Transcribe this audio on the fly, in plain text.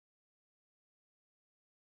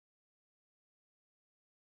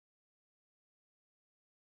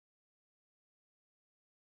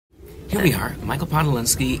Here we are, Michael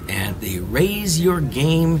Podolinsky at the Raise Your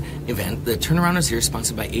Game event. The turnaround is here,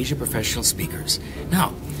 sponsored by Asia Professional Speakers. Now,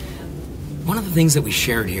 one of the things that we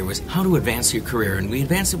shared here was how to advance your career, and we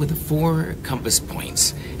advanced it with the 4 compass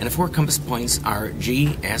points. And the 4 compass points are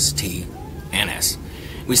G, S, T, and S.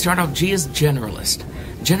 We start out, G is generalist.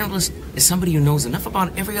 Generalist is somebody who knows enough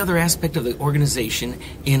about every other aspect of the organization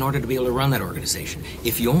in order to be able to run that organization.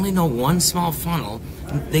 If you only know one small funnel,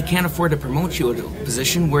 they can't afford to promote you to a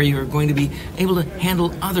position where you're going to be able to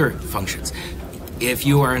handle other functions. If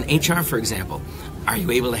you are in HR, for example, are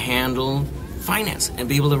you able to handle finance and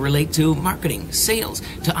be able to relate to marketing, sales,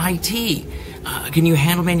 to IT? Can you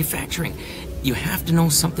handle manufacturing? You have to know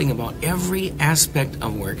something about every aspect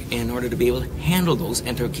of work in order to be able to handle those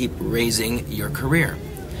and to keep raising your career.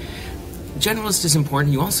 Generalist is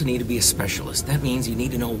important. You also need to be a specialist. That means you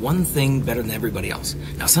need to know one thing better than everybody else.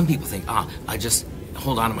 Now, some people think, I just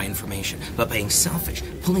hold on to my information. But being selfish,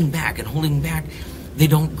 pulling back and holding back, they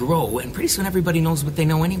don't grow, and pretty soon everybody knows what they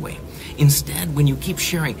know anyway. Instead, when you keep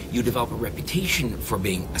sharing, you develop a reputation for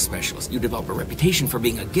being a specialist. You develop a reputation for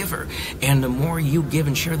being a giver. And the more you give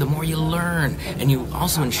and share, the more you learn. And you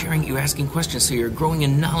also, in sharing, you're asking questions, so you're growing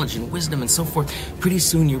in knowledge and wisdom and so forth. Pretty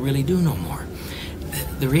soon you really do know more.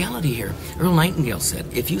 The reality here, Earl Nightingale said,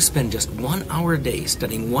 if you spend just 1 hour a day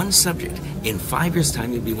studying one subject, in 5 years'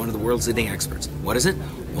 time you'll be one of the world's leading experts. What is it?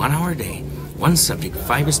 1 hour a day. One subject,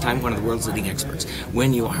 5 years' time, one of the world's leading experts.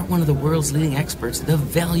 When you are one of the world's leading experts, the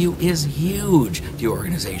value is huge to your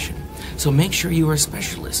organization. So make sure you are a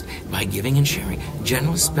specialist by giving and sharing.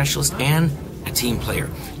 Generalist, specialist, and a team player.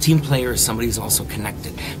 Team player is somebody who's also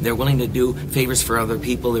connected. They're willing to do favors for other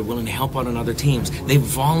people. They're willing to help out on other teams. They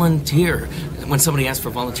volunteer. When somebody asks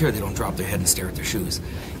for volunteer, they don't drop their head and stare at their shoes.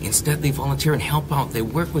 Instead, they volunteer and help out. They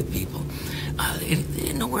work with people.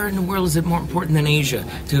 Nowhere in the world is it more important than Asia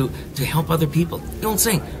to help other people. Don't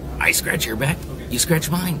say, I scratch your back, you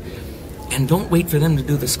scratch mine. And don't wait for them to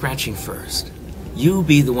do the scratching first. You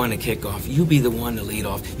be the one to kick off. You be the one to lead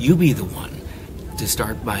off. You be the one to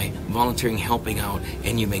start by volunteering, helping out,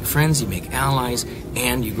 and you make friends, you make allies,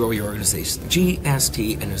 and you grow your organization.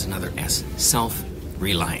 G-S-T, and there's another S,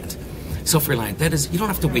 self-reliant. Self-reliant, that is, you don't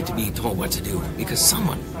have to wait to be told what to do, because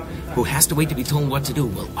someone who has to wait to be told what to do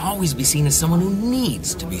will always be seen as someone who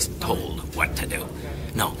needs to be told what to do.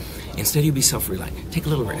 No, instead you be self-reliant. Take a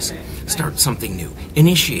little risk. Start something new.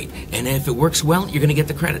 Initiate. And if it works well, you're going to get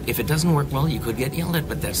the credit. If it doesn't work well, you could get yelled at,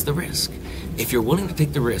 but that's the risk. If you're willing to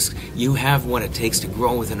take the risk, you have what it takes to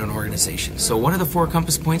grow within an organization. So what are the 4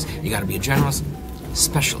 compass points? You got to be a generalist,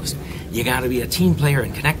 specialist. You got to be a team player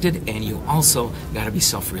and connected, and you also got to be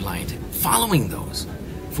self-reliant. Following those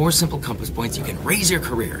 4 simple compass points, you can raise your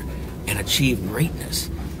career and achieve greatness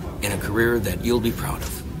in a career that you'll be proud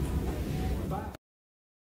of.